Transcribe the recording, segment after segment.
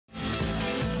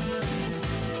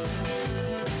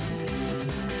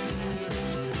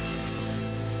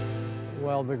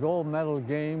Well, the gold medal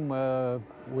game,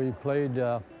 we played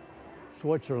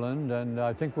Switzerland, and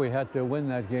I think we had to win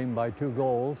that game by 2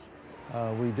 goals.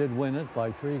 We did win it by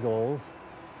 3 goals,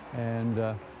 and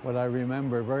what I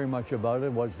remember very much about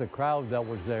it was the crowd that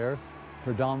was there,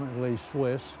 predominantly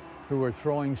Swiss, who were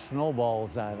throwing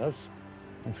snowballs at us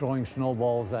and throwing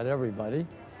snowballs at everybody.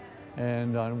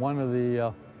 And on one of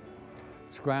the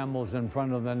scrambles in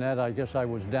front of the net, I guess I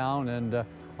was down, and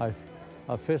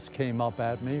a fist came up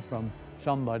at me from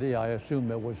somebody. I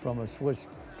assume it was from a Swiss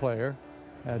player.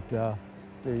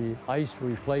 The ice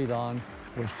we played on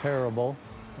was terrible,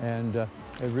 and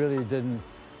it really didn't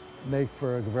make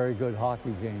for a very good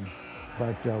hockey game.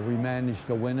 But we managed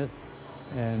to win it,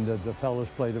 and the fellas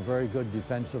played a very good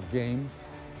defensive game,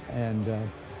 and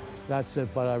that's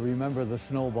it. But I remember the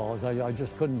snowballs. I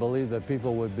just couldn't believe that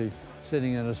people would be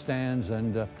sitting in the stands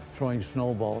and throwing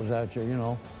snowballs at you, you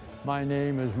know. My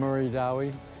name is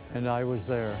Dowey, and I was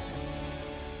there.